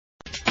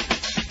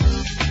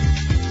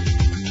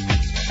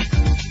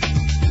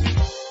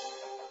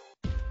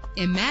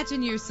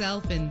Imagine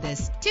yourself in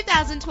this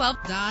 2012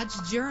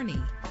 Dodge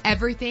Journey.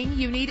 Everything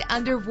you need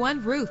under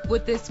one roof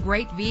with this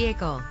great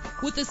vehicle.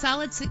 With a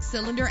solid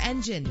 6-cylinder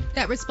engine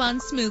that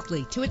responds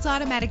smoothly to its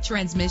automatic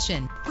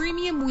transmission,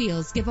 premium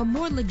wheels give a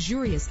more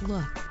luxurious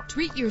look.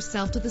 Treat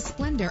yourself to the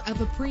splendor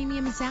of a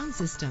premium sound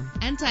system.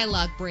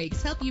 Anti-lock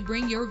brakes help you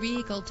bring your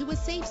vehicle to a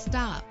safe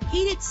stop.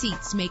 Heated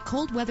seats make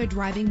cold weather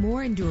driving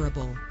more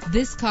endurable.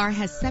 This car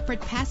has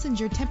separate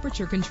passenger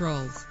temperature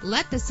controls.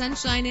 Let the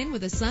sunshine in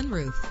with a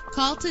sunroof.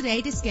 Call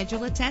today to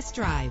schedule a test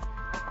drive.